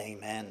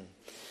Amen.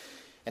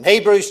 In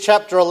Hebrews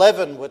chapter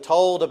 11, we're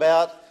told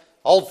about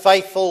old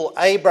faithful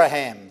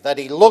Abraham, that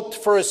he looked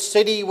for a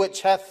city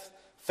which hath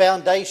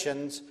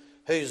foundations,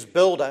 whose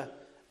builder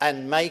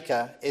and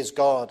maker is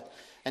God.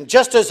 And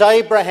just as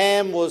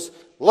Abraham was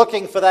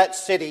looking for that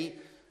city,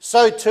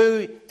 so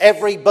too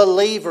every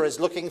believer is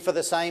looking for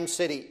the same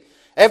city.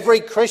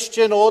 Every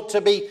Christian ought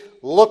to be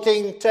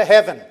looking to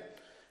heaven.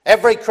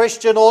 Every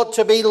Christian ought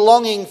to be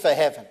longing for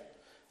heaven.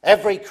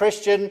 Every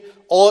Christian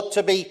ought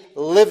to be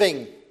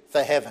living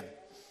for heaven.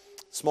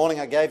 This morning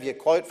I gave you a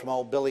quote from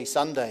old Billy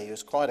Sunday,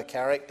 who's quite a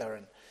character,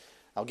 and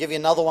I'll give you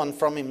another one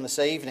from him this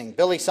evening.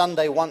 Billy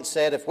Sunday once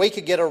said, if we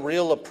could get a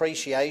real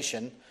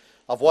appreciation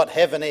of what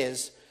heaven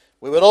is,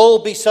 we would all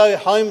be so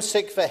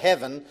homesick for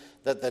heaven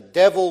that the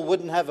devil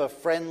wouldn't have a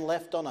friend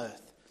left on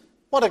earth.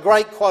 What a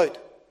great quote.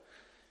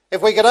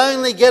 If we could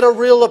only get a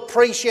real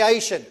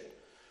appreciation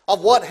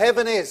of what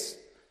heaven is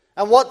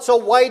and what's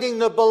awaiting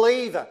the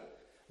believer,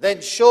 then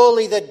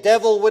surely the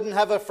devil wouldn't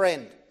have a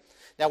friend.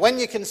 Now, when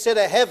you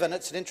consider heaven,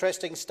 it's an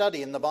interesting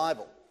study in the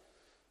Bible.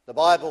 The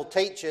Bible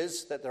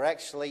teaches that there are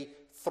actually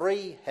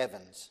three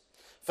heavens.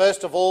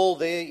 First of all,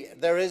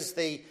 there is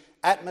the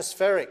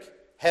atmospheric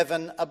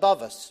heaven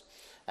above us.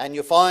 And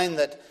you'll find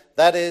that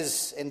that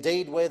is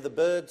indeed where the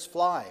birds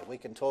fly. We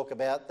can talk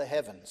about the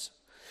heavens.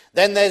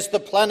 Then there's the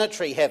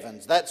planetary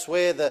heavens. That's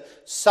where the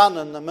sun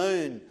and the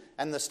moon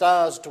and the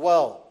stars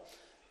dwell.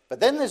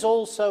 But then there's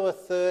also a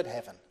third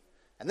heaven.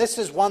 And this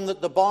is one that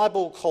the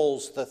Bible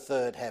calls the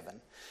third heaven.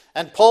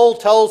 And Paul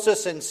tells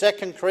us in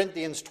 2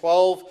 Corinthians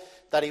 12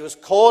 that he was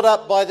caught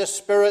up by the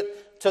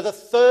Spirit to the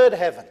third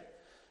heaven.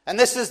 And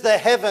this is the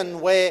heaven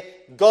where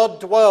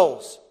God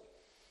dwells.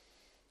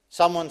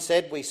 Someone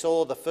said we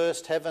saw the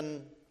first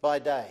heaven by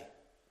day.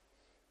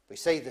 We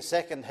see the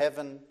second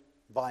heaven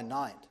by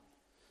night.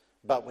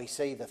 But we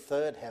see the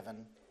third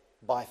heaven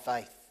by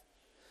faith.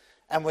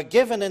 And we're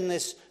given in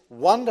this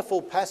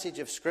wonderful passage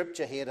of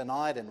Scripture here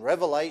tonight in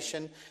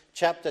Revelation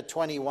chapter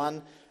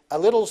 21 a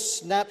little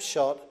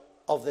snapshot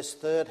of this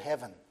third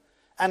heaven.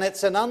 And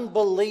it's an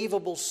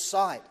unbelievable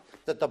sight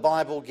that the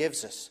Bible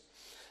gives us.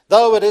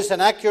 Though it is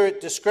an accurate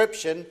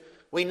description,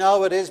 we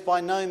know it is by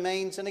no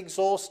means an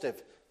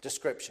exhaustive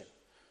description.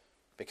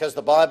 Because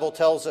the Bible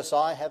tells us,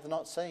 eye hath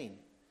not seen,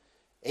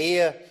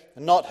 ear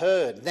not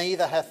heard,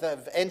 neither hath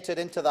entered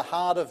into the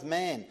heart of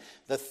man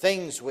the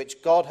things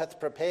which God hath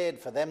prepared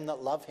for them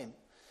that love him.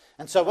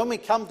 And so when we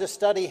come to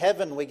study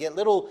heaven, we get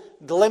little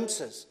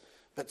glimpses,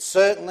 but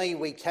certainly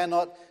we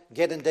cannot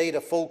get indeed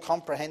a full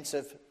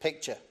comprehensive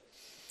picture.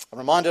 I'm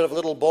reminded of a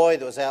little boy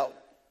that was out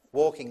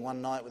walking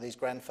one night with his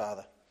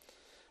grandfather.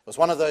 It was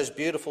one of those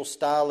beautiful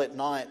starlit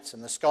nights,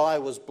 and the sky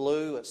was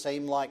blue. It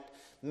seemed like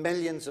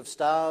millions of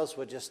stars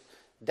were just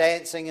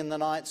dancing in the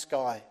night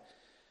sky.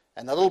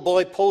 And the little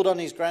boy pulled on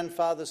his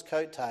grandfather's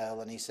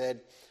coattail and he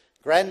said,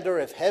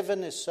 "Granda, if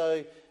heaven is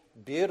so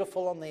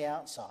beautiful on the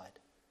outside,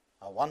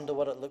 I wonder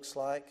what it looks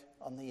like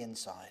on the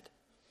inside."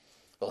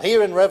 Well,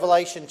 here in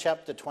Revelation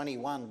chapter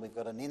 21, we've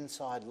got an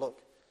inside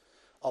look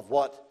of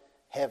what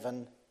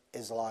heaven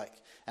is like.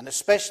 And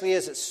especially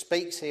as it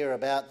speaks here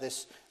about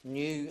this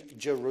new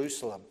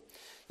Jerusalem.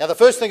 Now, the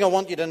first thing I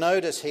want you to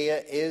notice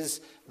here is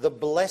the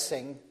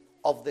blessing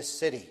of this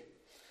city.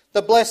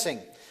 The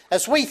blessing.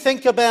 As we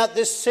think about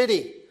this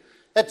city,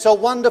 it's a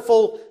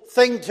wonderful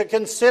thing to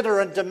consider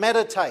and to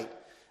meditate.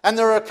 And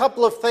there are a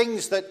couple of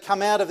things that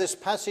come out of this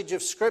passage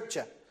of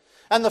Scripture.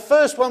 And the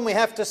first one we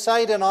have to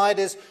say tonight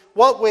is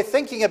what we're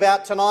thinking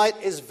about tonight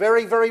is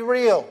very, very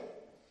real.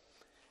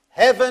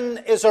 Heaven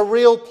is a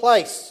real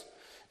place.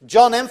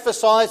 John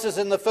emphasizes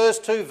in the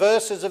first two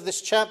verses of this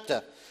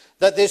chapter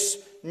that this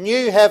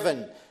new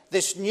heaven,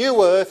 this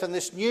new earth and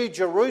this new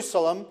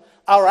Jerusalem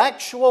are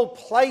actual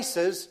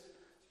places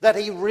that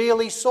he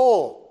really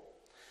saw.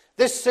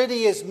 This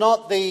city is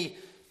not the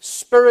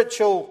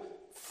spiritual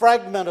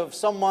fragment of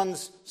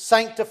someone's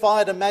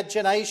sanctified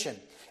imagination.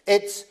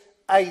 It's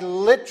a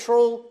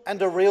literal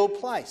and a real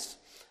place.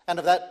 And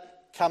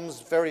that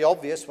comes very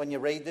obvious when you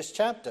read this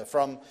chapter.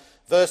 From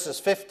verses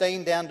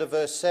 15 down to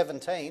verse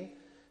 17,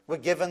 we're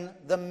given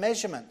the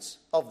measurements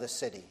of the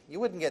city.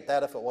 You wouldn't get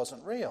that if it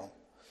wasn't real.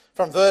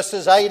 From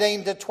verses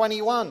 18 to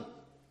 21,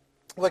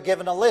 we're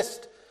given a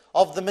list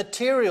of the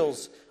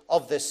materials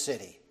of this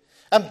city.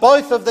 And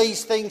both of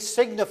these things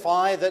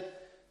signify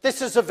that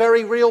this is a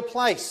very real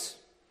place.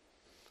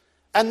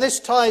 And this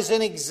ties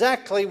in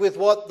exactly with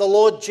what the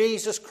Lord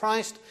Jesus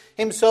Christ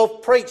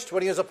himself preached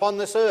when he was upon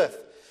this earth.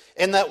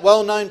 In that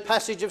well-known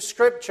passage of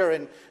Scripture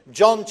in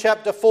John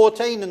chapter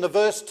 14 in the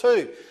verse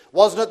 2,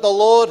 wasn't it the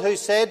Lord who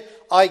said,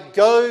 "I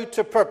go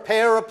to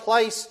prepare a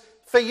place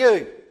for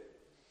you"?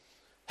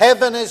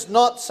 Heaven is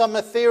not some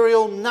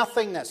ethereal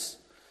nothingness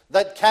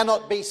that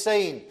cannot be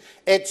seen.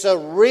 It's a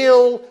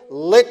real,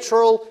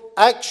 literal,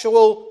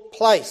 actual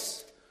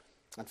place.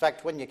 In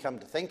fact, when you come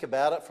to think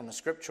about it from a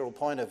scriptural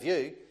point of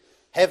view,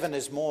 heaven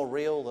is more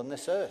real than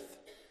this earth.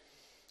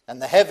 And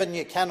the heaven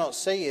you cannot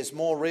see is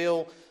more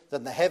real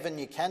than the heaven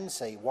you can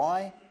see.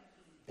 Why?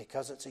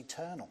 Because it's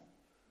eternal.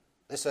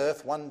 This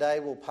earth one day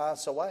will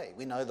pass away.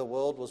 We know the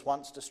world was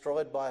once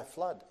destroyed by a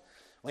flood.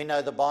 We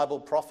know the Bible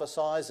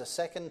prophesies a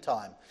second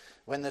time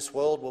when this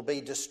world will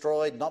be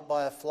destroyed not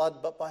by a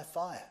flood but by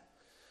fire.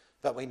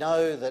 But we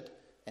know that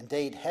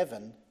indeed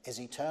heaven is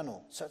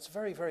eternal. So it's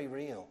very, very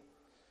real.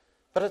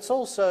 But it's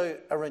also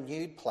a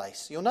renewed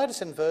place. You'll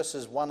notice in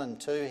verses 1 and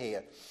 2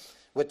 here,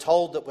 we're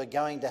told that we're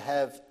going to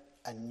have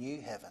a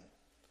new heaven.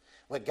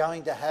 We're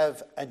going to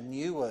have a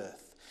new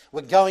earth.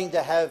 We're going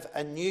to have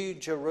a new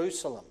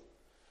Jerusalem.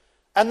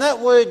 And that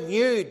word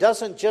new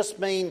doesn't just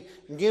mean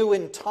new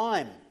in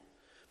time,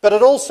 but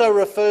it also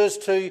refers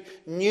to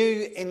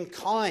new in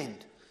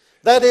kind.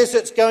 That is,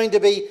 it's going to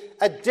be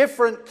a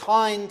different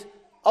kind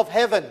of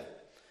heaven.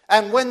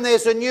 And when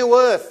there's a new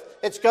earth,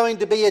 it's going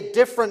to be a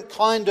different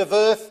kind of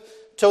earth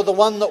to the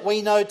one that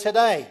we know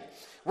today.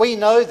 We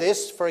know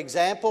this, for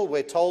example,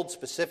 we're told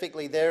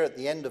specifically there at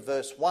the end of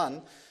verse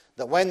 1,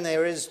 that when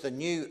there is the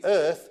new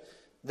earth,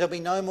 there'll be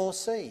no more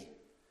sea.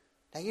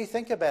 Now you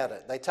think about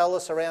it. They tell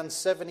us around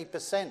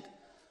 70%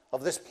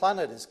 of this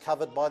planet is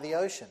covered by the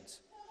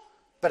oceans.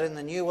 But in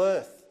the new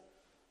earth,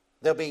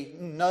 there'll be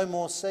no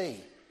more sea.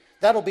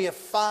 That'll be a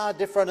far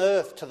different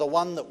earth to the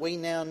one that we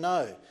now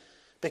know,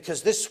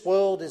 because this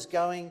world is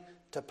going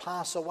to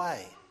pass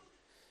away.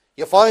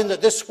 You'll find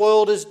that this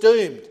world is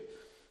doomed.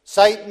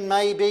 Satan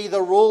may be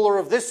the ruler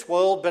of this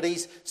world, but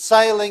he's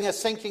sailing a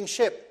sinking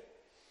ship.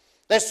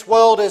 This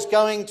world is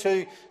going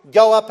to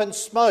go up in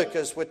smoke,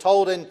 as we're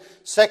told in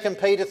 2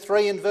 Peter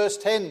 3 and verse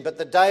 10. But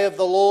the day of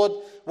the Lord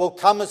will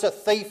come as a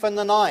thief in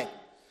the night,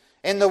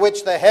 in the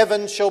which the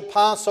heavens shall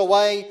pass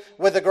away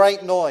with a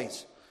great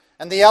noise,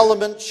 and the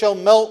elements shall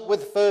melt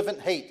with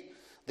fervent heat.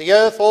 The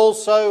earth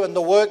also and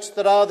the works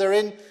that are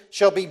therein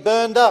shall be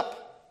burned up.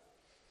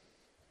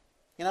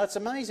 You know, it's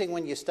amazing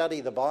when you study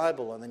the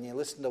Bible and then you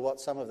listen to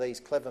what some of these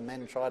clever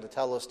men try to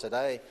tell us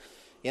today.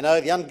 You know,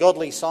 the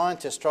ungodly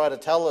scientists try to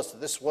tell us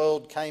that this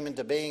world came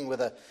into being with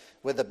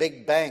a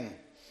big bang.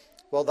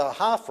 Well, they're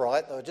half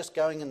right. They were just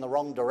going in the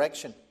wrong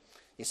direction.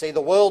 You see,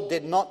 the world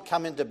did not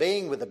come into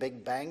being with a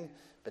big bang,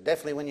 but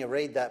definitely when you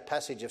read that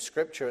passage of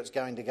Scripture, it's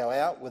going to go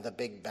out with a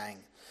big bang.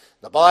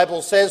 The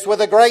Bible says,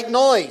 with a great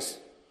noise,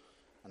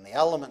 and the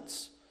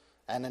elements,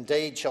 and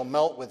indeed shall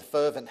melt with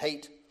fervent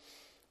heat.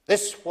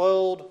 This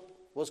world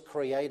was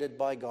created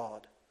by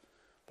God,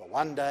 but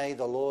one day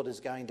the Lord is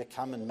going to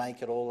come and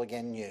make it all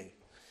again new.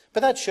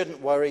 But that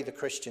shouldn't worry the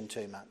Christian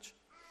too much.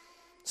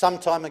 Some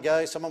time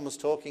ago, someone was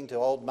talking to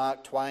old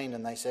Mark Twain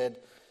and they said,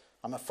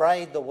 I'm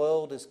afraid the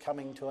world is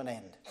coming to an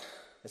end.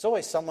 There's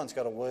always someone's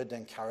got a word to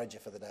encourage you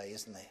for the day,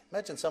 isn't there?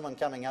 Imagine someone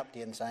coming up to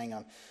you and saying,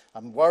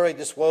 I'm worried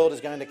this world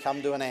is going to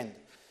come to an end.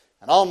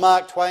 And old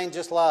Mark Twain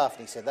just laughed.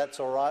 He said, that's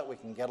all right, we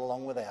can get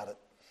along without it.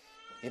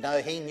 You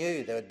know, he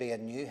knew there would be a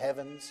new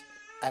heavens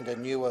and a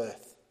new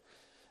earth.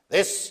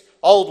 This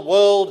old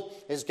world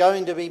is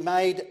going to be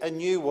made a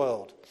new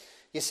world.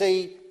 You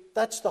see,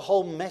 that's the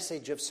whole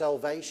message of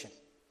salvation.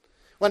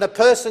 When a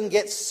person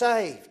gets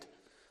saved,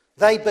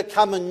 they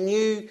become a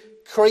new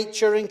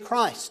creature in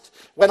Christ.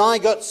 When I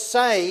got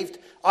saved,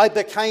 I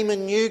became a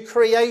new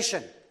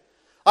creation.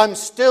 I'm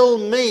still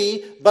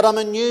me, but I'm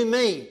a new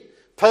me,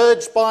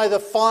 purged by the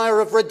fire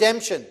of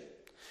redemption.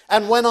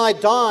 And when I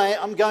die,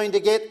 I'm going to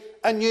get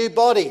a new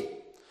body.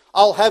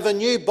 I'll have a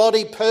new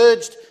body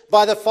purged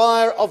by the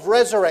fire of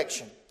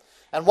resurrection.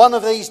 And one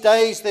of these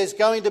days, there's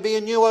going to be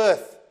a new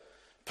earth,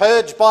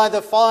 purged by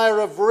the fire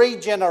of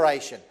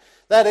regeneration.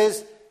 That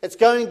is, it's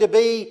going to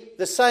be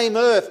the same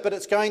earth, but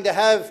it's going to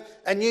have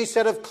a new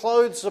set of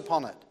clothes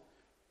upon it.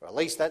 Or at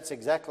least that's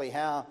exactly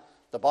how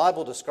the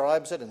Bible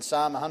describes it in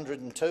Psalm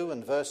 102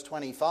 and verse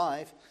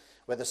 25,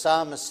 where the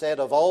psalmist said,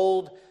 of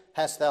old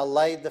hast thou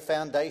laid the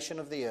foundation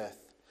of the earth,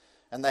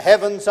 and the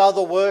heavens are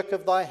the work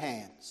of thy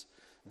hands.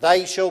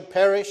 They shall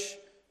perish,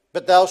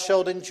 but thou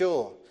shalt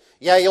endure.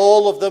 Yea,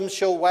 all of them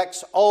shall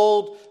wax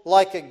old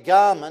like a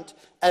garment,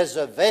 as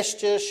a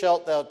vesture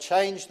shalt thou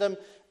change them,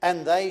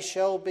 and they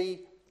shall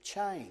be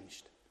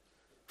changed.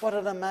 What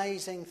an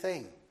amazing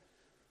thing.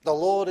 The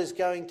Lord is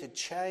going to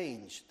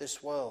change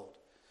this world.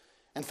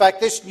 In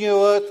fact, this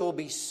new earth will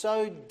be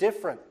so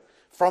different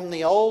from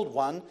the old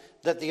one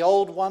that the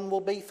old one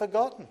will be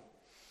forgotten.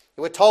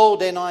 We're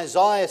told in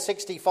Isaiah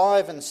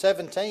 65 and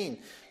 17,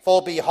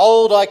 for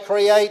behold, I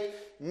create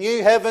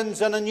new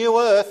heavens and a new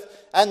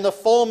earth, and the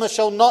former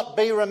shall not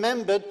be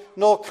remembered,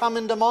 nor come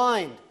into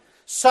mind.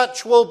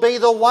 Such will be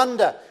the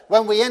wonder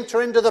when we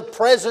enter into the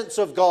presence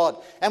of God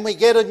and we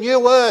get a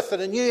new earth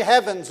and a new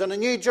heavens and a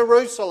new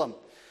Jerusalem.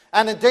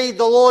 And indeed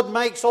the Lord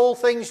makes all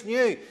things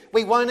new.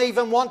 We won't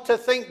even want to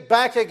think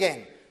back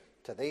again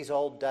to these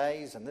old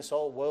days and this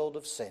old world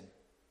of sin.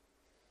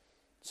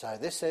 So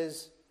this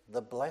is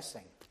the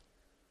blessing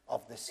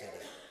of this city.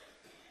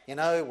 You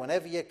know,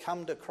 whenever you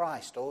come to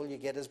Christ, all you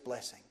get is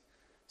blessing.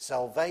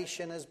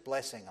 Salvation is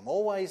blessing. I'm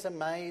always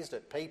amazed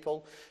at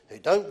people who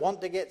don't want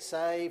to get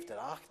saved. And,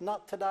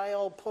 not today,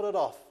 I'll put it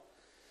off.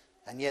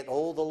 And yet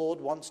all the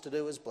Lord wants to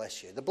do is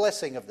bless you. The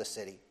blessing of the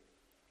city.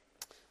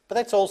 But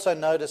let's also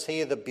notice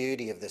here the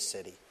beauty of this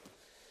city.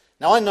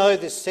 Now I know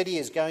this city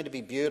is going to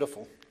be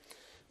beautiful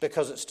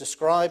because it's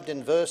described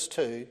in verse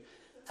 2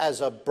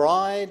 as a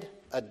bride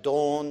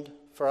adorned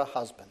for a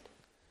husband.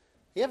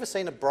 You ever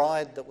seen a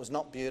bride that was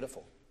not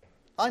beautiful?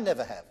 I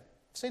never have.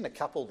 I've seen a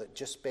couple that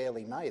just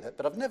barely made it,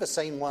 but I've never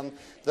seen one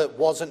that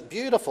wasn't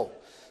beautiful.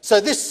 So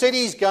this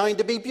city is going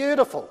to be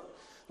beautiful.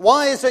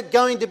 Why is it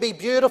going to be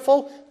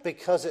beautiful?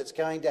 Because it's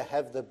going to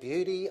have the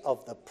beauty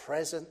of the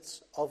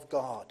presence of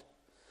God.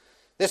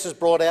 This is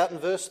brought out in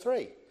verse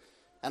 3.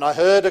 And I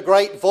heard a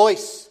great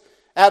voice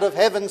out of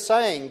heaven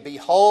saying,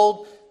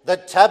 Behold, the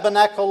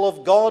tabernacle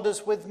of God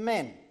is with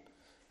men,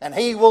 and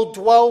he will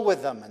dwell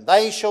with them, and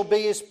they shall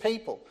be his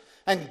people,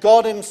 and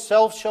God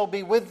himself shall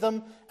be with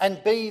them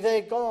and be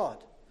their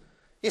God.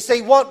 You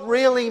see, what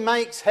really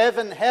makes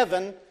heaven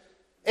heaven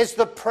is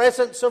the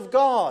presence of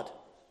God.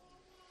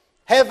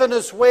 Heaven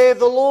is where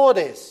the Lord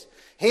is.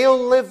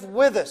 He'll live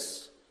with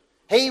us.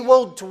 He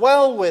will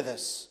dwell with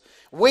us.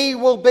 We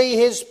will be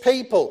his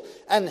people,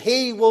 and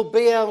he will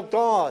be our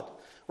God.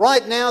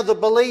 Right now, the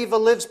believer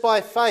lives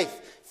by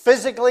faith.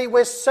 Physically,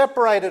 we're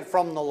separated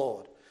from the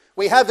Lord.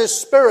 We have his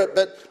Spirit,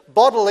 but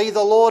bodily,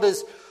 the Lord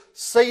is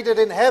seated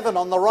in heaven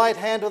on the right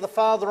hand of the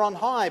Father on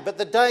high. But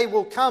the day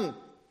will come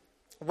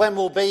when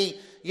we'll be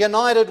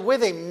united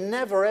with him,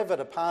 never ever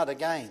to part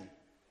again.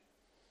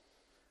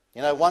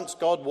 You know, once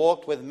God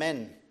walked with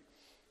men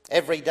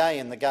every day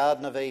in the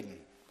Garden of Eden.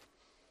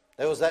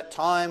 There was that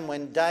time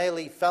when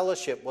daily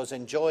fellowship was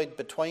enjoyed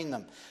between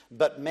them.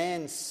 But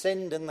man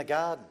sinned in the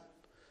garden,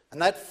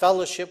 and that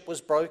fellowship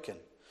was broken.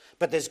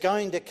 But there's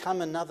going to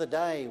come another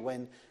day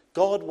when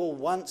God will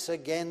once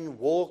again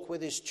walk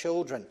with his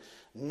children,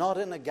 not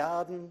in a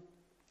garden,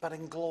 but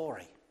in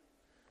glory.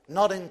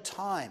 Not in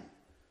time,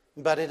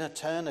 but in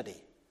eternity.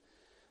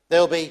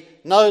 There'll be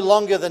no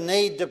longer the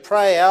need to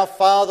pray, Our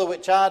Father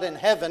which art in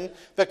heaven,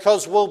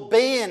 because we'll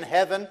be in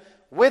heaven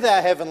with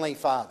our Heavenly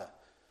Father.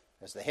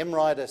 As the hymn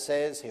writer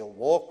says, he'll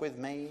walk with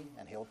me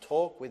and he'll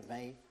talk with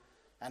me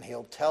and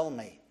he'll tell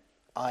me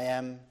I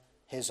am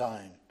his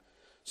own.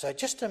 So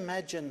just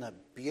imagine the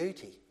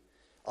beauty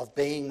of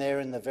being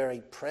there in the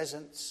very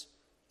presence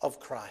of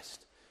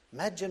Christ.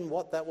 Imagine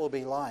what that will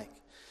be like.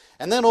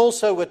 And then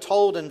also we're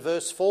told in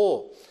verse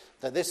 4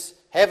 that this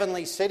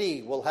heavenly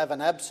city will have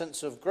an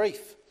absence of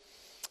grief.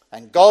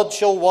 And God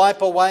shall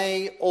wipe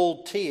away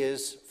all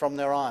tears from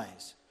their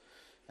eyes.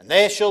 And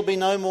there shall be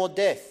no more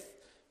death,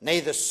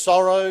 neither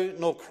sorrow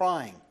nor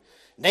crying.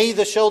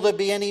 Neither shall there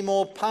be any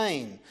more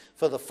pain,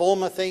 for the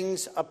former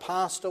things are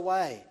passed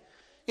away.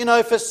 You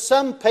know, for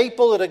some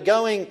people that are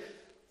going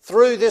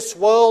through this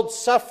world,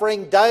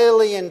 suffering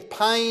daily in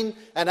pain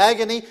and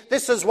agony,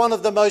 this is one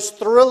of the most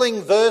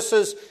thrilling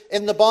verses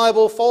in the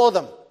Bible for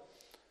them.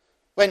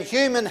 When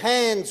human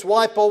hands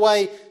wipe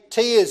away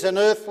tears in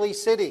earthly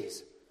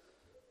cities,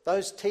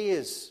 those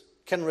tears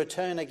can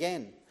return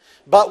again.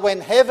 But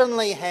when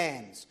heavenly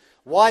hands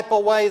wipe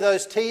away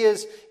those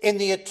tears in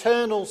the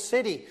eternal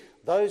city,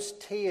 those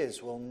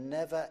tears will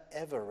never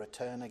ever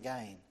return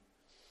again.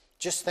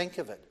 Just think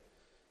of it.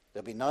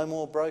 There'll be no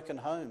more broken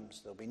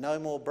homes. There'll be no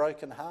more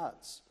broken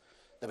hearts.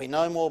 There'll be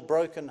no more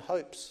broken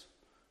hopes.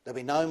 There'll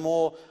be no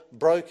more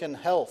broken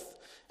health.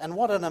 And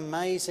what an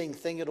amazing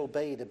thing it'll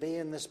be to be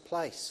in this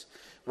place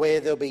where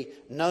there'll be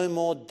no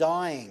more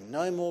dying,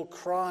 no more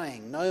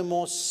crying, no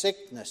more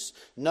sickness,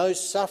 no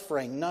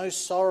suffering, no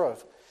sorrow.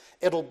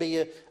 It'll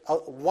be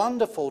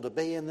wonderful to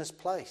be in this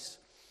place.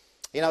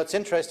 You know, it's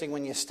interesting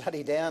when you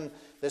study down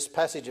this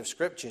passage of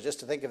Scripture,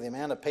 just to think of the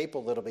amount of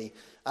people that'll be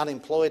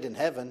unemployed in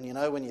heaven. You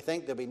know, when you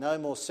think there'll be no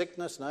more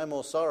sickness, no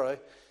more sorrow,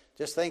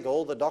 just think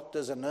all the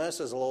doctors and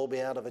nurses will all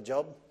be out of a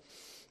job.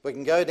 We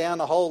can go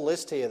down a whole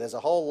list here. There's a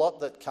whole lot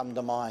that come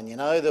to mind. You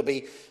know, there'll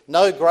be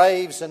no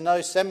graves and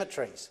no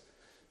cemeteries.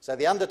 So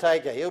the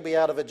undertaker, he'll be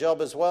out of a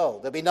job as well.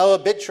 There'll be no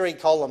obituary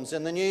columns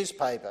in the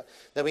newspaper.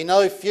 There'll be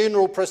no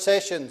funeral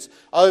processions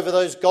over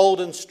those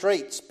golden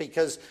streets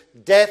because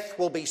death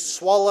will be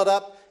swallowed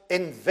up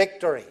in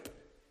victory.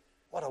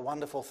 What a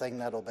wonderful thing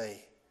that'll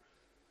be.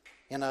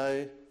 You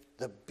know,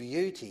 the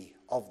beauty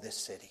of this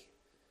city.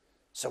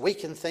 So we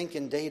can think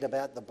indeed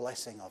about the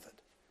blessing of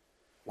it.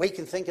 We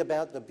can think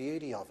about the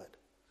beauty of it.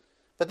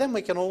 But then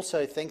we can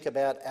also think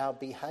about our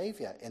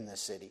behaviour in the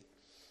city.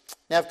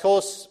 Now, of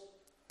course,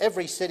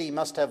 every city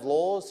must have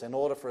laws in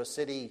order for a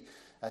city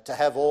to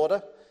have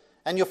order.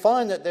 And you'll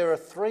find that there are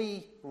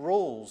 3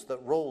 rules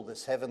that rule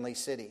this heavenly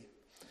city.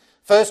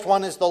 First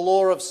one is the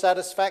law of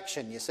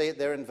satisfaction. You see it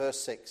there in verse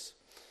 6.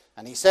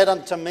 And he said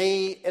unto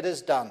me, it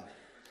is done.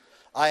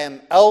 I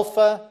am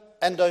Alpha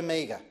and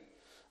Omega,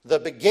 the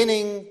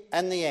beginning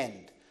and the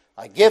end.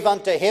 I give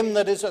unto him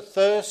that is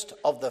athirst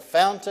of the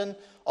fountain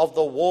of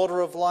the water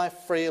of life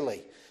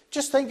freely.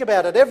 Just think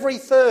about it. Every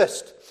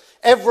thirst,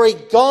 every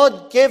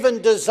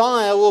God-given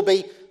desire will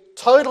be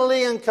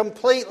totally and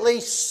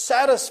completely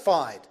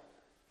satisfied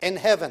in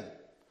heaven.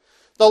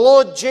 The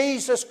Lord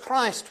Jesus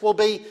Christ will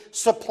be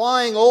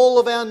supplying all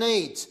of our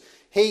needs.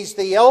 He's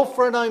the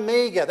Alpha and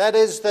Omega, that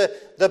is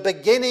the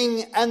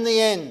beginning and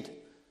the end.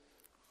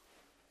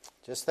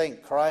 Just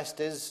think, Christ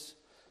is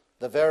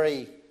the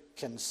very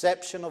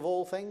conception of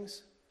all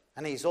things,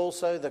 and he's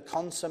also the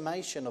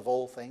consummation of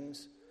all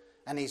things.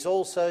 and he's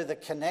also the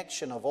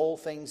connection of all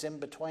things in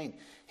between.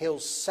 He'll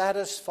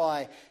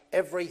satisfy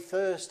every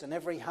thirst and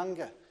every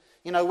hunger.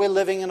 You know, we're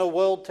living in a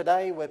world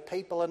today where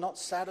people are not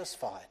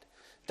satisfied.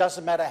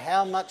 Doesn't matter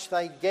how much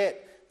they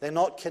get, they're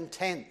not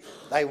content.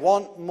 They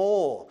want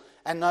more.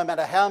 And no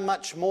matter how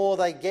much more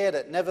they get,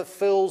 it never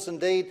fills,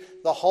 indeed,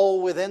 the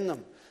hole within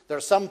them. There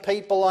are some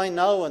people I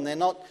know, and they're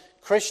not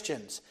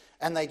Christians,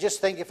 and they just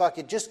think, if I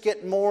could just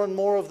get more and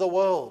more of the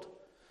world.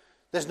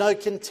 There's no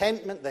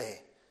contentment there.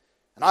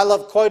 And I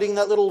love quoting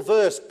that little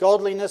verse,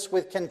 godliness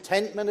with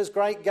contentment is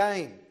great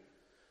gain.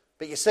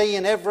 But you see,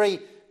 in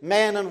every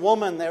man and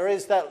woman, there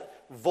is that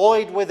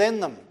void within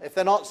them if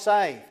they're not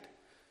saved.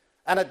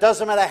 And it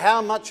doesn't matter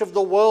how much of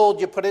the world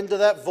you put into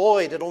that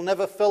void, it'll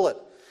never fill it.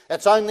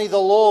 It's only the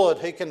Lord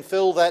who can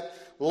fill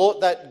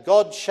that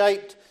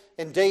God-shaped,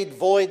 indeed,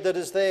 void that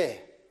is there.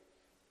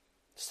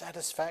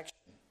 Satisfaction.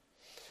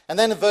 And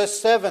then in verse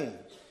 7,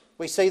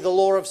 we see the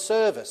law of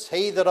service.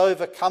 He that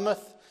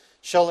overcometh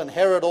shall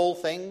inherit all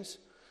things.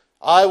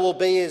 I will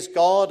be his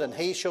God, and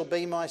he shall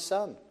be my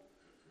son.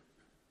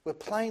 We're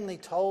plainly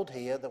told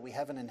here that we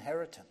have an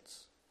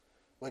inheritance.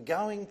 We're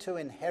going to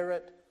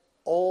inherit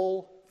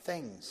all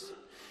things.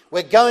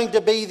 We're going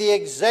to be the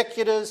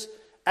executors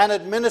and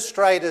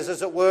administrators,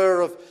 as it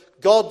were, of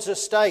God's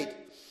estate.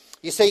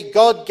 You see,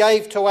 God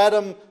gave to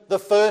Adam the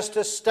first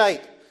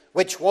estate,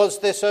 which was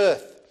this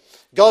earth.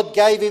 God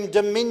gave him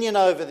dominion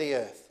over the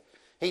earth.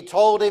 He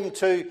told him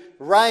to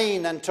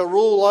reign and to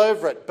rule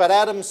over it. But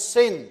Adam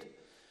sinned,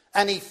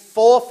 and he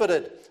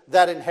forfeited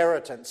that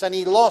inheritance, and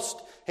he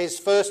lost his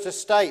first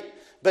estate.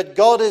 But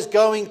God is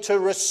going to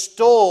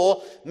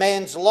restore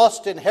man's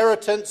lost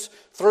inheritance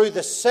through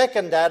the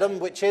second Adam,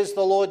 which is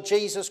the Lord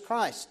Jesus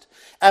Christ,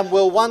 and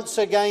will once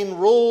again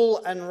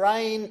rule and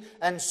reign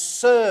and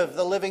serve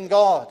the living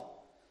God.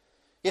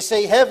 You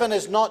see, heaven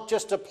is not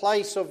just a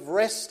place of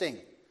resting.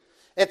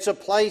 It's a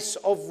place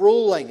of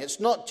ruling. It's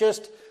not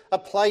just a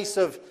place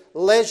of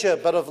leisure,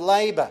 but of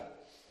labour.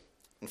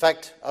 In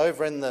fact,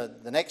 over in the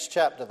next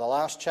chapter, the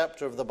last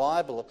chapter of the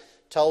Bible,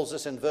 tells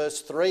us in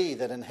verse 3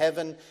 that in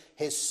heaven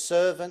his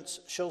servants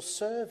shall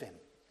serve him.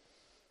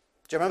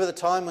 Do you remember the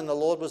time when the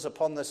Lord was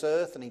upon this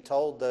earth and he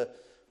told the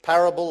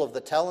parable of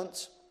the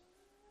talents?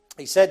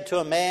 He said to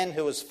a man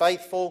who was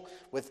faithful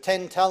with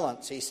 10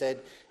 talents, he said,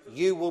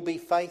 you will be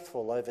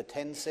faithful over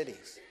 10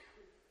 cities.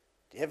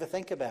 Do you ever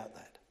think about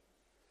that?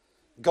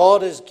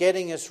 God is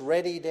getting us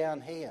ready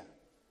down here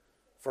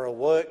for a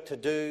work to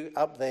do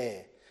up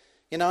there.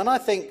 You know, and I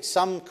think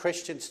some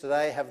Christians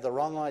today have the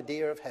wrong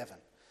idea of heaven.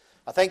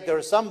 I think there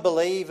are some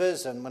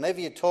believers, and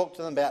whenever you talk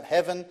to them about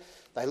heaven,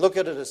 they look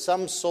at it as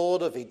some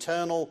sort of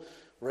eternal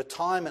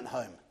retirement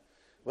home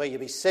where you'll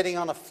be sitting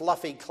on a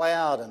fluffy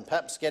cloud and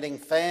perhaps getting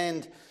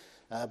fanned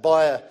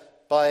by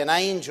an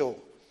angel.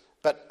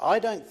 But I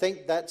don't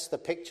think that's the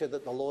picture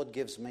that the Lord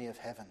gives me of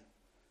heaven.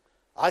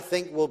 I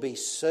think we'll be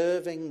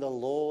serving the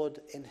Lord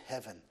in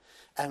heaven.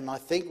 And I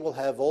think we'll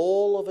have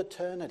all of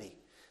eternity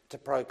to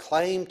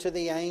proclaim to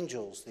the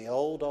angels the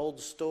old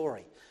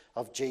story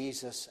of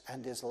Jesus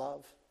and his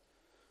love.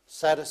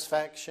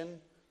 Satisfaction,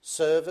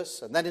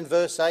 service. And then in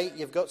verse 8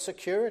 you've got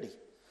security.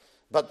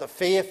 But the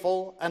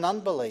fearful and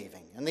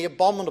unbelieving, and the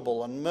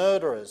abominable, and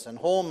murderers, and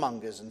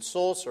whoremongers, and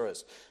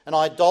sorcerers, and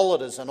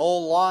idolaters, and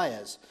all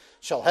liars,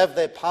 shall have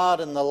their part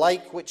in the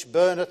lake which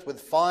burneth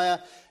with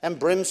fire and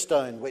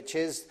brimstone, which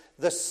is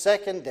the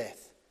second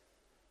death.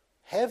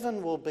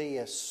 Heaven will be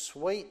a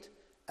sweet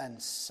and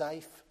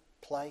safe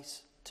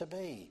place to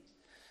be.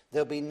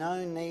 There'll be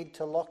no need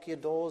to lock your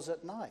doors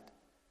at night,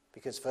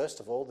 because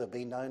first of all, there'll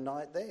be no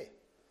night there.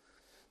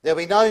 There'll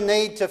be no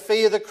need to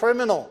fear the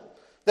criminal.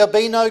 There'll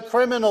be no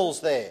criminals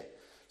there.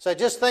 So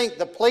just think,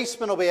 the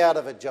policeman will be out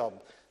of a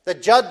job. The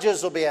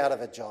judges will be out of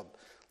a job.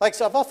 Like,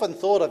 so I've often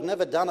thought, I've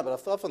never done it, but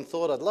I've often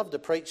thought I'd love to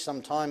preach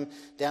sometime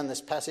down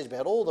this passage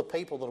about all the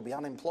people that will be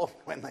unemployed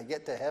when they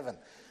get to heaven.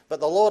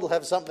 But the Lord will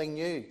have something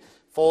new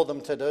for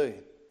them to do.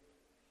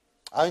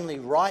 Only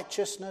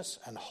righteousness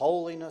and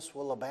holiness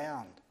will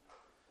abound.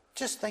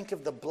 Just think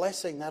of the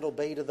blessing that'll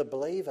be to the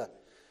believer.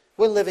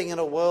 We're living in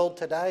a world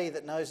today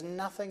that knows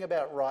nothing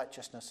about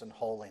righteousness and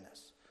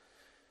holiness.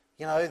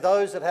 You know,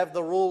 those that have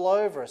the rule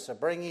over us are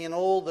bringing in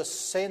all the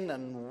sin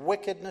and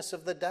wickedness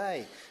of the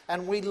day.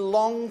 And we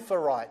long for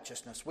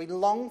righteousness. We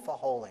long for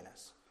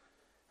holiness.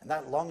 And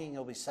that longing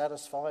will be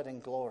satisfied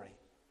in glory.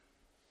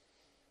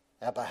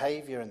 Our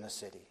behaviour in the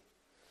city.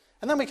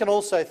 And then we can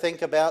also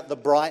think about the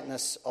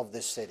brightness of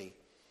this city.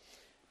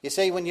 You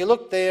see, when you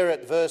look there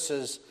at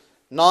verses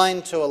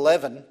 9 to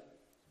 11,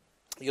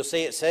 you'll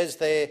see it says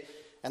there,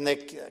 and there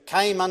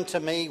came unto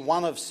me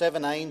one of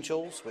 7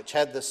 angels, which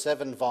had the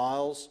 7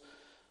 vials,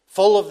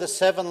 full of the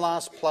 7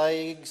 last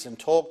plagues, and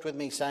talked with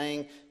me,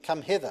 saying,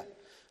 come hither,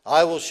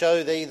 I will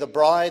show thee the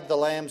bride, the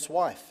Lamb's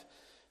wife.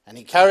 And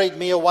he carried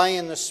me away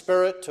in the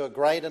Spirit to a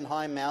great and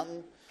high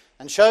mountain,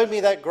 and showed me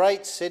that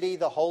great city,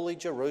 the holy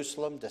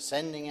Jerusalem,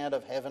 descending out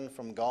of heaven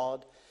from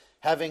God,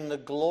 having the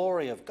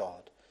glory of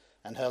God.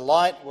 And her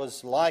light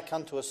was like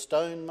unto a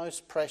stone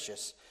most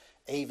precious,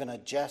 even a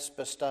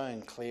jasper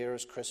stone, clear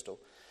as crystal.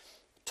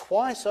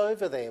 Twice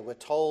over there we're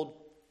told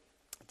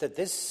that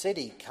this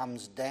city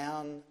comes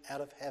down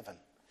out of heaven.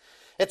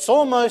 It's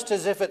almost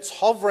as if it's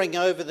hovering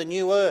over the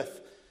new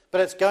earth,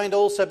 but it's going to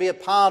also be a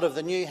part of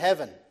the new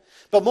heaven.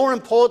 But more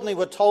importantly,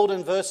 we're told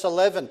in verse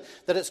 11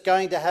 that it's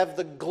going to have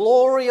the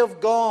glory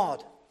of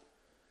God.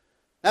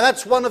 Now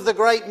that's one of the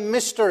great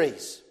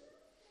mysteries.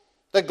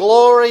 The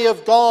glory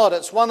of God.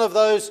 It's one of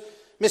those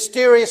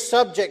mysterious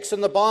subjects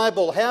in the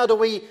Bible. How do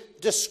we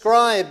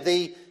describe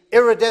the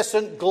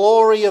iridescent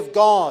glory of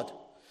God?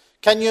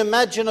 Can you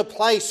imagine a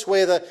place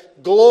where the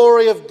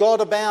glory of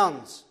God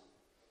abounds?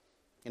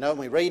 You know, when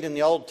we read in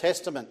the Old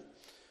Testament,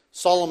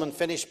 Solomon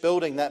finished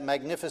building that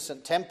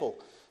magnificent temple.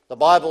 The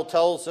Bible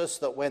tells us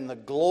that when the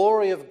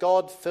glory of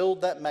God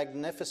filled that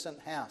magnificent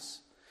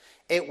house,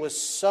 it was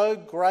so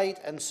great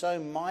and so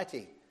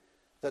mighty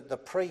that the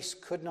priests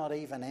could not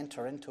even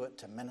enter into it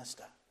to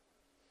minister.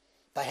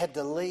 They had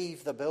to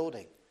leave the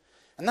building.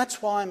 And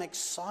that's why I'm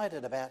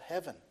excited about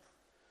heaven.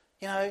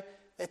 You know,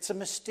 it's a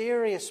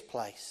mysterious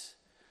place.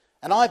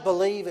 And I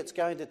believe it's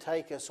going to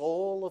take us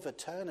all of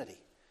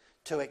eternity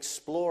to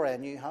explore our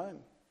new home.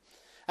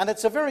 And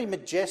it's a very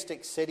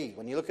majestic city.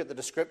 When you look at the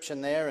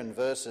description there in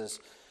verses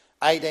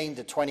 18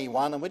 to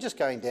 21, and we're just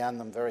going down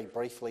them very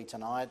briefly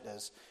tonight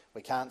as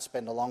we can't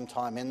spend a long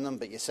time in them,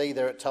 but you see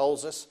there it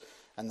tells us,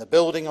 and the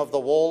building of the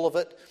wall of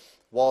it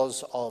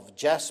was of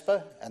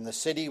jasper, and the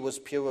city was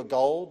pure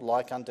gold,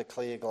 like unto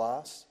clear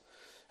glass.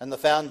 And the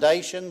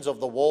foundations of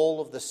the wall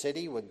of the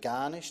city were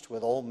garnished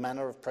with all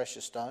manner of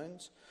precious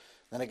stones.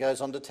 Then it goes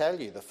on to tell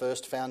you, the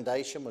first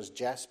foundation was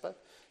jasper,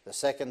 the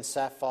second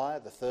sapphire,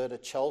 the third a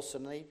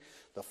chalcedony,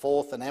 the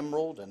fourth an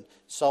emerald, and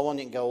so on.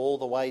 You can go all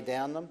the way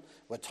down them.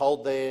 We're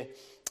told there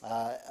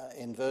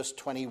in verse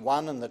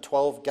 21, and the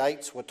 12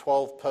 gates were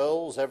 12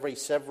 pearls. Every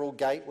several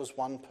gate was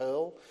one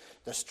pearl.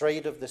 The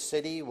street of the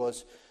city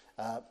was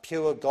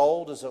pure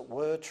gold, as it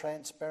were,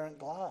 transparent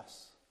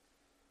glass.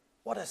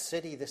 What a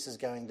city this is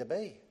going to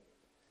be.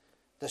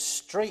 The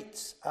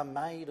streets are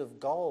made of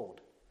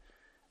gold.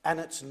 And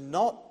it's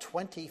not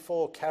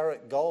 24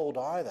 karat gold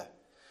either.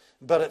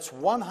 But it's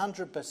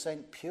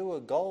 100% pure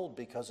gold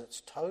because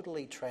it's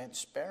totally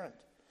transparent.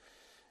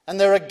 And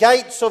there are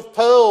gates of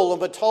pearl,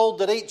 and we're told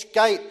that each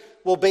gate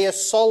will be a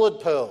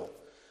solid pearl.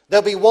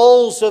 There'll be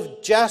walls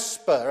of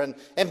jasper, and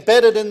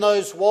embedded in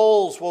those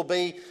walls will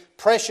be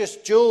precious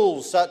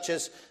jewels such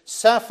as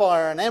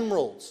sapphire and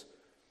emeralds.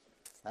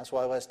 That's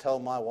why I always tell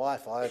my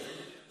wife, I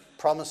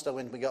promised her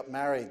when we got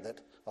married that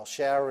I'll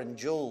shower her in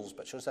jewels,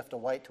 but she'll just have to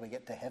wait till we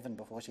get to heaven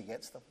before she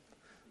gets them.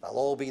 They'll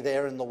all be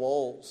there in the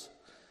walls.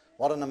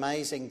 What an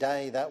amazing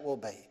day that will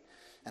be.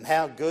 And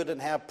how good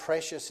and how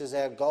precious is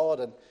our God,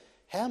 and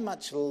how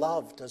much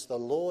love does the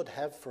Lord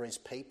have for his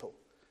people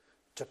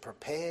to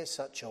prepare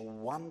such a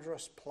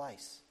wondrous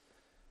place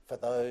for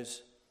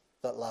those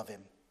that love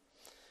him.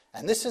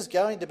 And this is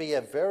going to be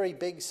a very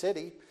big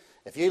city.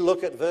 If you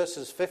look at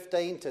verses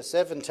 15 to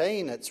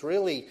 17, it's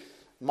really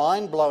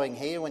mind-blowing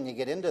here when you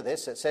get into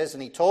this. It says,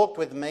 and he talked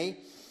with me.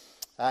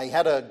 He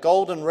had a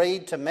golden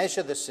reed to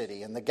measure the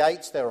city and the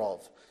gates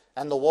thereof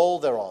and the wall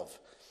thereof.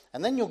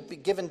 And then you'll be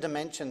given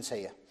dimensions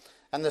here.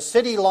 And the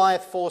city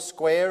lieth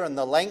foursquare, and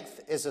the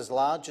length is as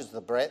large as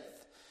the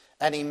breadth.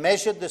 And he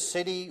measured the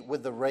city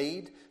with the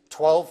reed,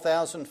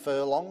 12,000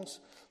 furlongs.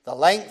 The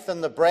length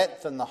and the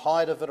breadth and the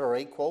height of it are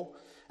equal.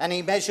 And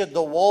he measured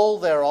the wall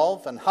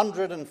thereof,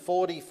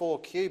 144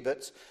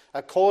 cubits,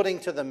 according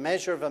to the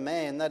measure of a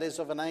man, that is,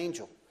 of an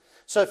angel.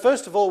 So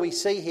first of all, we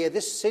see here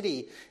this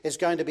city is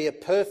going to be a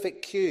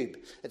perfect cube.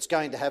 It's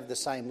going to have the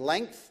same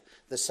length,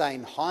 the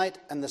same height,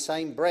 and the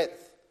same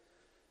breadth.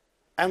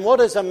 And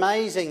what is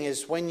amazing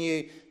is when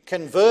you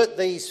convert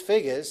these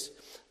figures,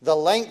 the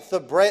length, the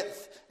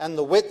breadth, and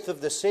the width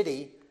of the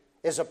city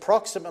is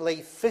approximately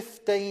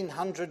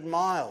 1,500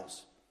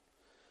 miles.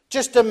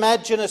 Just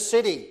imagine a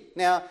city.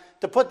 Now,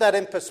 to put that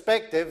in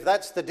perspective,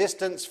 that's the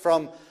distance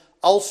from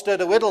Ulster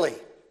to Italy.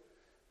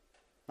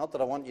 Not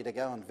that I want you to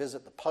go and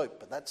visit the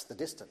Pope, but that's the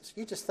distance.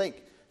 You just think,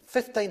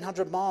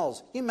 1,500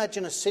 miles. You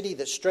imagine a city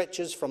that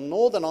stretches from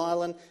Northern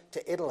Ireland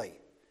to Italy.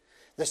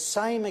 The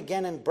same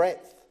again in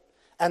breadth,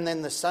 and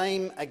then the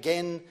same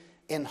again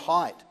in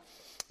height.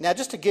 Now,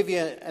 just to give you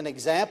an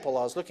example,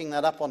 I was looking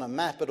that up on a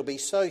map. It'll be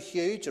so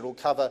huge, it'll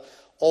cover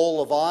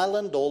all of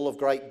Ireland, all of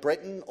Great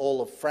Britain,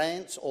 all of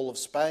France, all of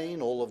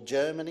Spain, all of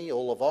Germany,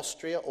 all of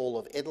Austria, all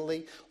of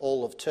Italy,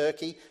 all of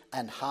Turkey,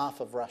 and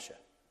half of Russia.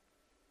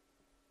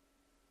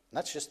 And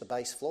that's just the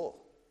base floor.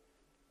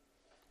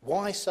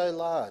 Why so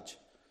large?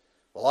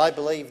 Well, I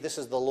believe this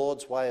is the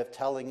Lord's way of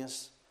telling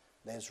us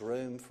there's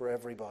room for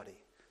everybody.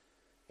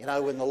 You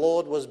know, when the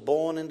Lord was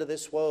born into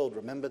this world,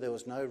 remember there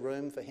was no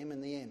room for him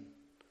in the inn.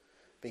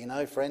 But you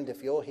know, friend,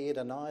 if you're here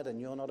tonight and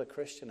you're not a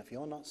Christian, if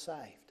you're not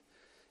saved,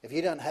 if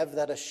you don't have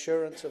that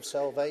assurance of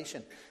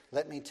salvation,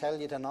 let me tell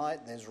you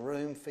tonight, there's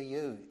room for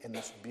you in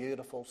this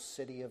beautiful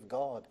city of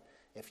God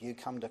if you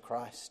come to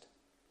Christ.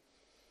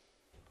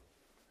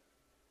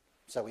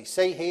 So we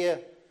see here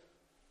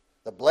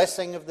the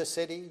blessing of the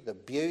city, the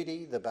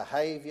beauty, the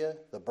behaviour,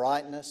 the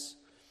brightness.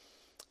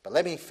 But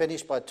let me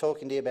finish by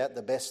talking to you about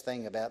the best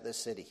thing about this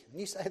city. And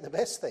you say the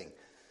best thing.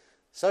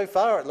 So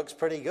far it looks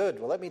pretty good.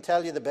 Well, let me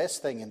tell you the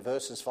best thing in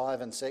verses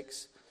 5 and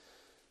 6.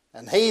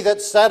 And he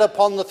that sat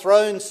upon the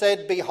throne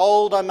said,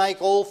 Behold, I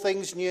make all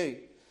things new.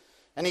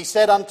 And he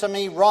said unto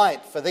me,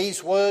 Write, for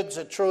these words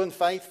are true and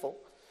faithful.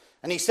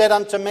 And he said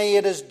unto me,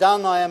 It is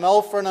done. I am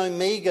Alpha and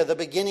Omega, the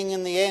beginning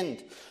and the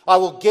end. I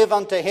will give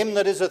unto him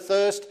that is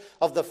athirst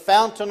of the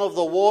fountain of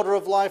the water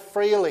of life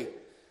freely.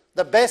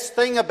 The best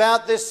thing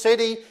about this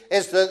city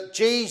is that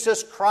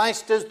Jesus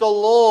Christ is the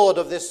Lord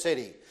of this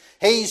city.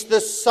 He's the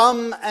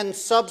sum and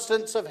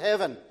substance of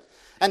heaven.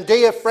 And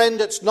dear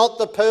friend, it's not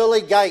the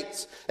pearly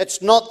gates.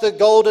 It's not the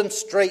golden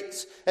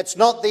streets. It's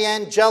not the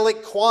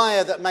angelic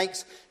choir that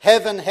makes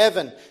heaven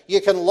heaven.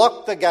 You can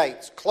lock the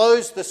gates,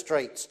 close the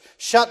streets,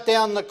 shut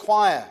down the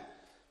choir.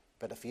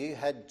 But if you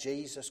had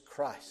Jesus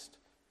Christ,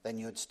 then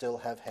you'd still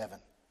have heaven.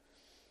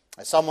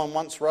 As someone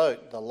once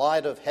wrote, the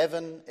light of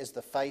heaven is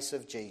the face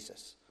of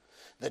Jesus.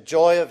 The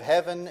joy of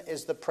heaven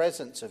is the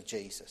presence of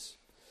Jesus.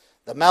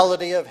 The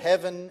melody of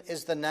heaven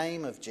is the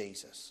name of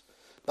Jesus.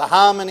 The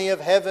harmony of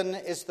heaven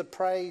is the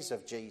praise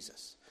of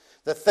Jesus.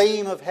 The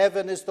theme of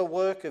heaven is the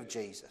work of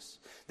Jesus.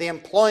 The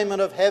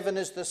employment of heaven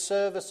is the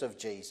service of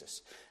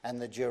Jesus.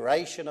 And the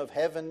duration of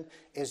heaven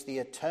is the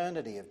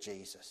eternity of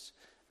Jesus.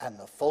 And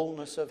the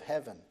fullness of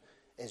heaven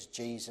is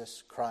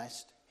Jesus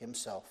Christ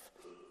himself.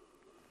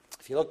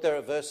 If you look there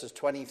at verses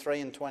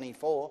 23 and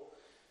 24,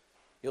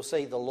 you'll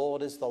see the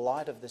Lord is the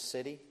light of the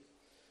city.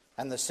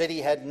 And the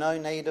city had no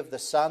need of the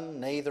sun,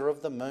 neither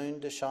of the moon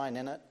to shine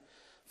in it.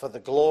 For the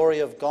glory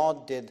of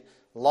God did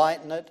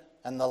lighten it,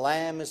 and the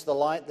Lamb is the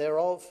light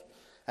thereof.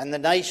 And the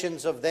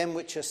nations of them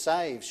which are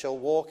saved shall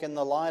walk in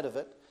the light of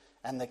it,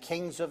 and the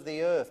kings of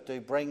the earth do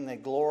bring their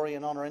glory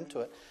and honour into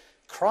it.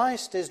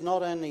 Christ is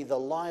not only the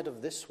light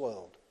of this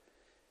world,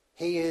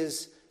 he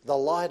is the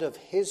light of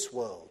his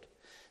world.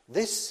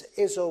 This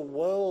is a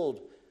world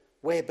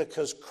where,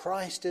 because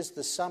Christ is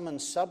the sum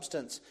and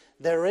substance,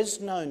 there is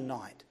no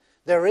night,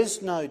 there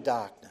is no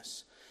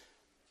darkness.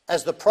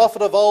 As the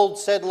prophet of old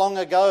said long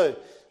ago,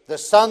 the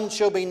sun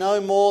shall be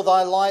no more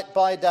thy light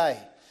by day,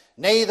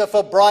 neither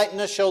for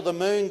brightness shall the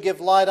moon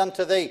give light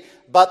unto thee,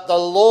 but the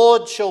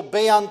Lord shall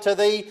be unto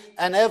thee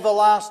an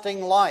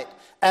everlasting light,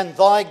 and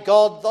thy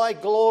God thy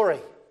glory.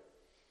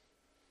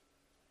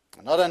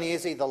 And not only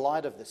is he the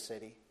light of the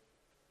city,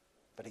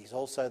 but he's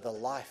also the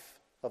life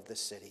of the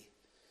city.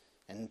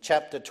 In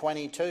chapter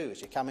 22,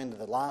 as you come into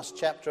the last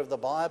chapter of the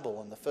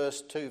Bible and the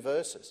first 2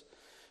 verses,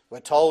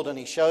 we're told, and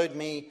he showed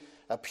me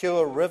a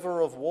pure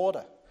river of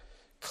water,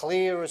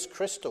 clear as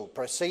crystal,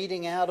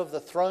 proceeding out of the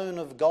throne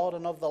of God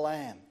and of the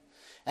Lamb.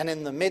 And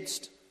in the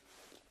midst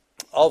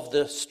of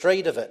the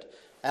street of it,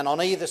 and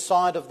on either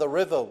side of the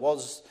river,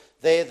 was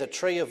there the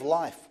tree of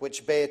life,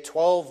 which bare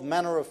 12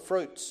 manner of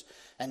fruits,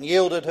 and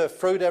yielded her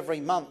fruit every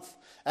month.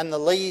 And the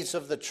leaves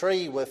of the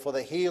tree were for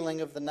the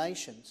healing of the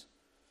nations.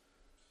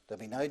 There'll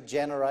be no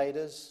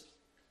generators.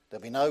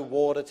 There'll be no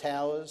water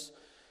towers.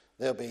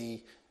 There'll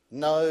be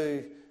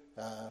no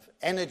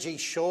energy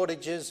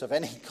shortages of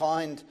any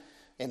kind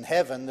in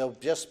heaven. There'll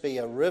just be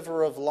a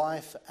river of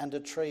life and a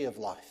tree of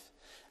life.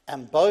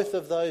 And both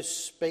of those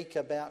speak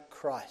about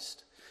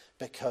Christ,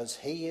 because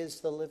he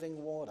is the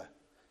living water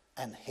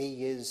and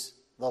he is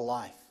the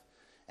life.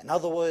 In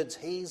other words,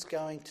 he's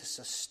going to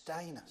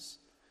sustain us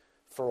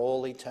for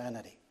all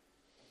eternity.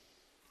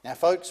 Now,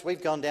 folks,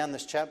 we've gone down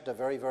this chapter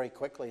very, very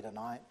quickly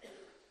tonight.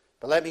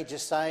 But let me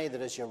just say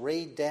that as you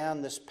read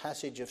down this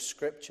passage of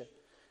Scripture,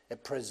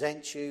 it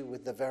presents you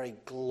with the very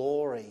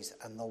glories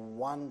and the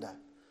wonder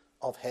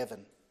of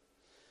heaven.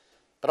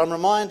 But I'm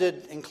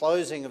reminded in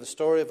closing of the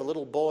story of a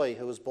little boy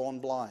who was born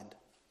blind.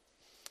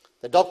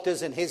 The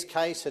doctors in his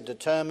case had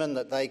determined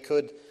that they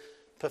could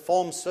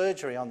perform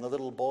surgery on the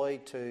little boy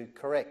to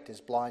correct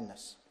his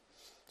blindness.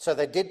 So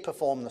they did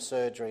perform the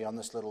surgery on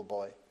this little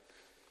boy.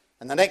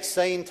 And the next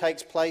scene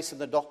takes place in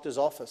the doctor's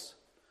office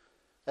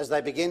as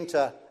they begin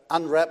to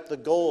unwrap the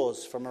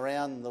gauze from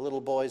around the little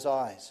boy's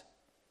eyes.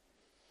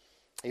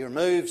 He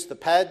removes the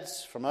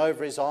pads from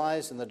over his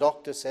eyes, and the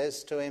doctor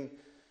says to him,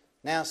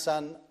 "Now,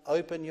 son,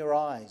 open your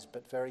eyes,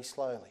 but very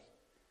slowly."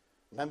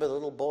 Remember, the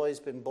little boy's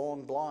been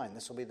born blind.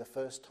 This will be the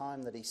first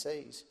time that he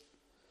sees.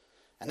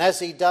 And as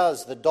he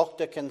does, the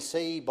doctor can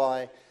see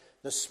by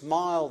the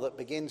smile that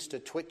begins to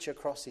twitch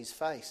across his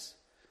face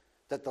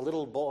that the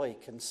little boy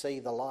can see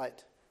the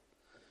light.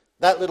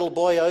 That little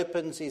boy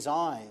opens his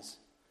eyes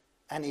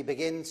and he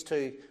begins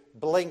to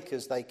blink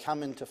as they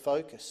come into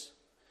focus.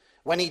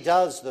 When he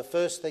does, the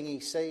first thing he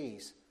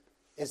sees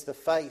is the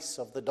face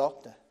of the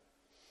doctor.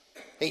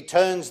 He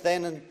turns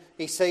then and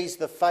he sees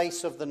the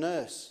face of the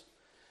nurse.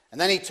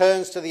 And then he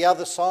turns to the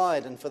other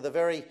side, and for the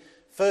very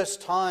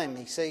first time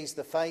he sees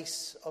the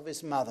face of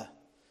his mother.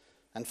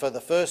 And for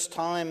the first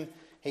time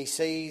he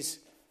sees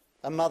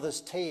a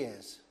mother's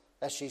tears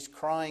as she's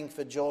crying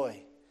for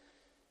joy.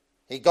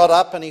 He got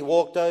up and he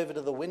walked over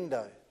to the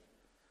window.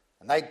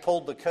 And they'd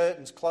pulled the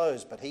curtains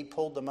closed, but he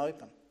pulled them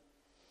open.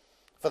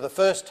 For the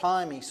first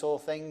time he saw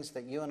things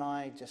that you and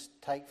I just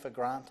take for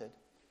granted.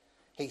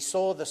 He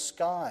saw the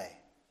sky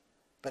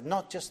but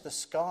not just the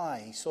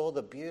sky. He saw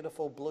the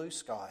beautiful blue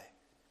sky.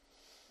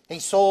 He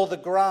saw the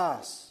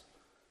grass,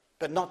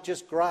 but not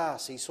just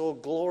grass. He saw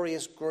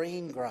glorious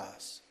green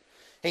grass.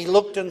 He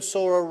looked and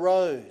saw a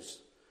rose,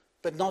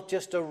 but not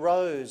just a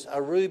rose,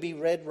 a ruby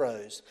red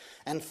rose.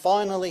 And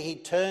finally he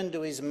turned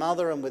to his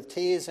mother, and with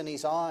tears in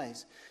his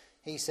eyes,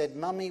 he said,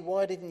 "Mummy,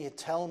 why didn't you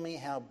tell me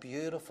how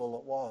beautiful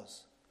it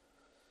was?"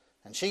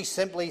 And she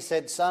simply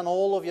said, "Son,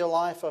 all of your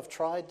life I've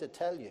tried to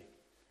tell you,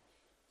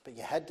 but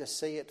you had to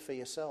see it for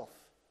yourself."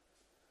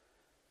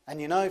 And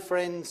you know,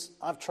 friends,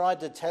 I've tried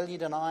to tell you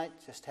tonight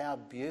just how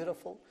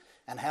beautiful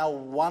and how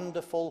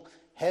wonderful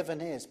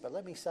heaven is. But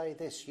let me say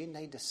this, you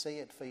need to see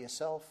it for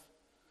yourself.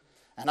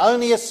 And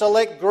only a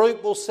select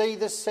group will see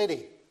this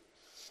city.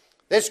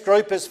 This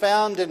group is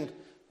found in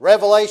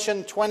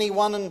Revelation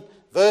 21 and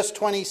verse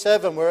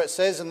 27, where it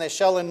says, "And there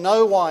shall in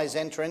no wise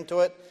enter into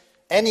it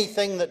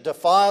anything that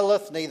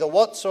defileth, neither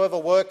whatsoever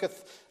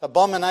worketh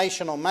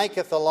abomination or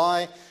maketh a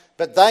lie,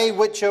 but they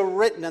which are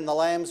written in the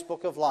Lamb's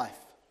book of life."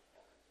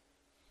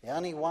 The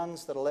only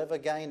ones that will ever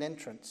gain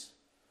entrance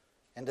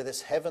into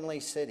this heavenly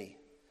city,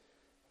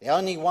 the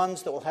only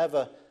ones that will have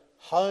a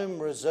home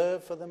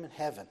reserved for them in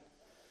heaven,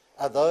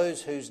 are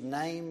those whose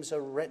names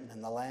are written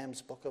in the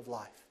Lamb's book of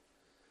life.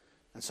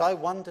 And so I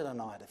wonder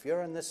tonight, if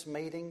you're in this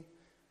meeting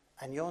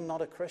and you're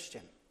not a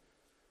Christian,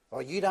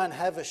 or you don't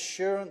have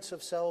assurance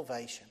of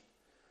salvation,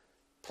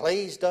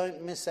 please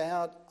don't miss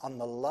out on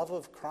the love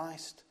of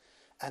Christ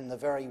and the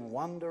very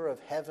wonder of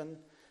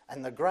heaven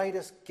and the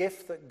greatest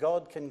gift that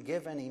God can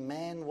give any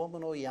man,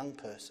 woman or young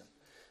person,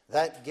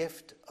 that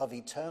gift of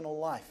eternal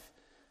life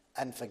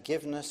and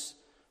forgiveness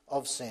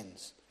of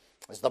sins.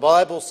 As the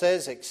Bible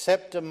says,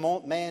 except a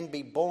man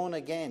be born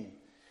again,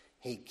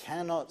 he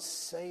cannot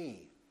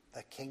see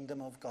the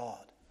kingdom of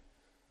God.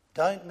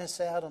 Don't miss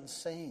out on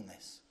seeing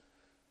this,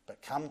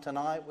 but come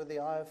tonight with the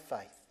eye of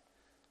faith.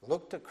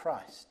 Look to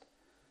Christ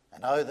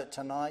and know that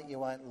tonight you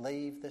won't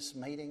leave this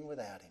meeting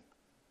without him,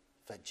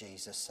 for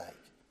Jesus' sake.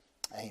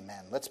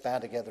 Amen. Let's bow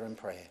together in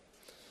prayer.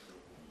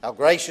 Our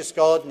gracious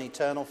God and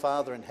eternal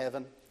Father in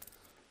heaven,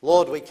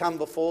 Lord, we come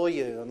before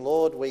you, and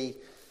Lord, we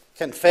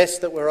confess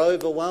that we're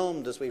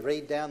overwhelmed as we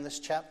read down this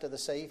chapter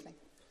this evening.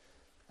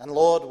 And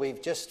Lord,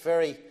 we've just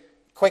very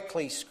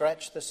quickly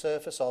scratched the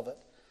surface of it.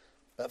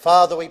 But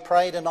Father, we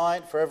pray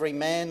tonight for every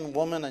man,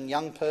 woman and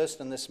young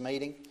person in this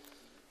meeting.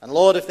 And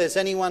Lord, if there's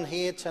anyone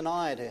here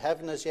tonight who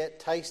haven't as yet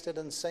tasted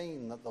and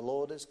seen that the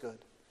Lord is good,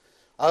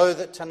 oh,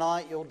 that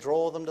tonight you'll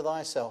draw them to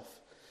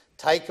thyself.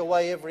 Take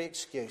away every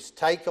excuse.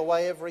 Take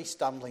away every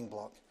stumbling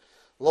block.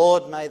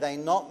 Lord, may they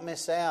not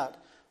miss out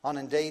on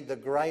indeed the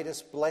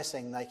greatest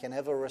blessing they can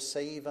ever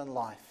receive in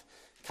life.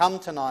 Come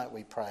tonight,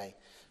 we pray.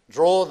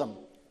 Draw them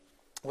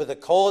with the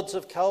cords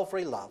of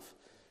Calvary love.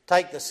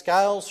 Take the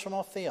scales from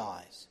off the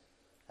eyes.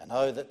 And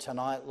oh, that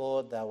tonight,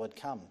 Lord, thou would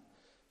come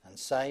and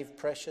save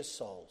precious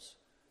souls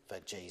for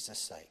Jesus'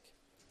 sake.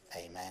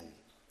 Amen.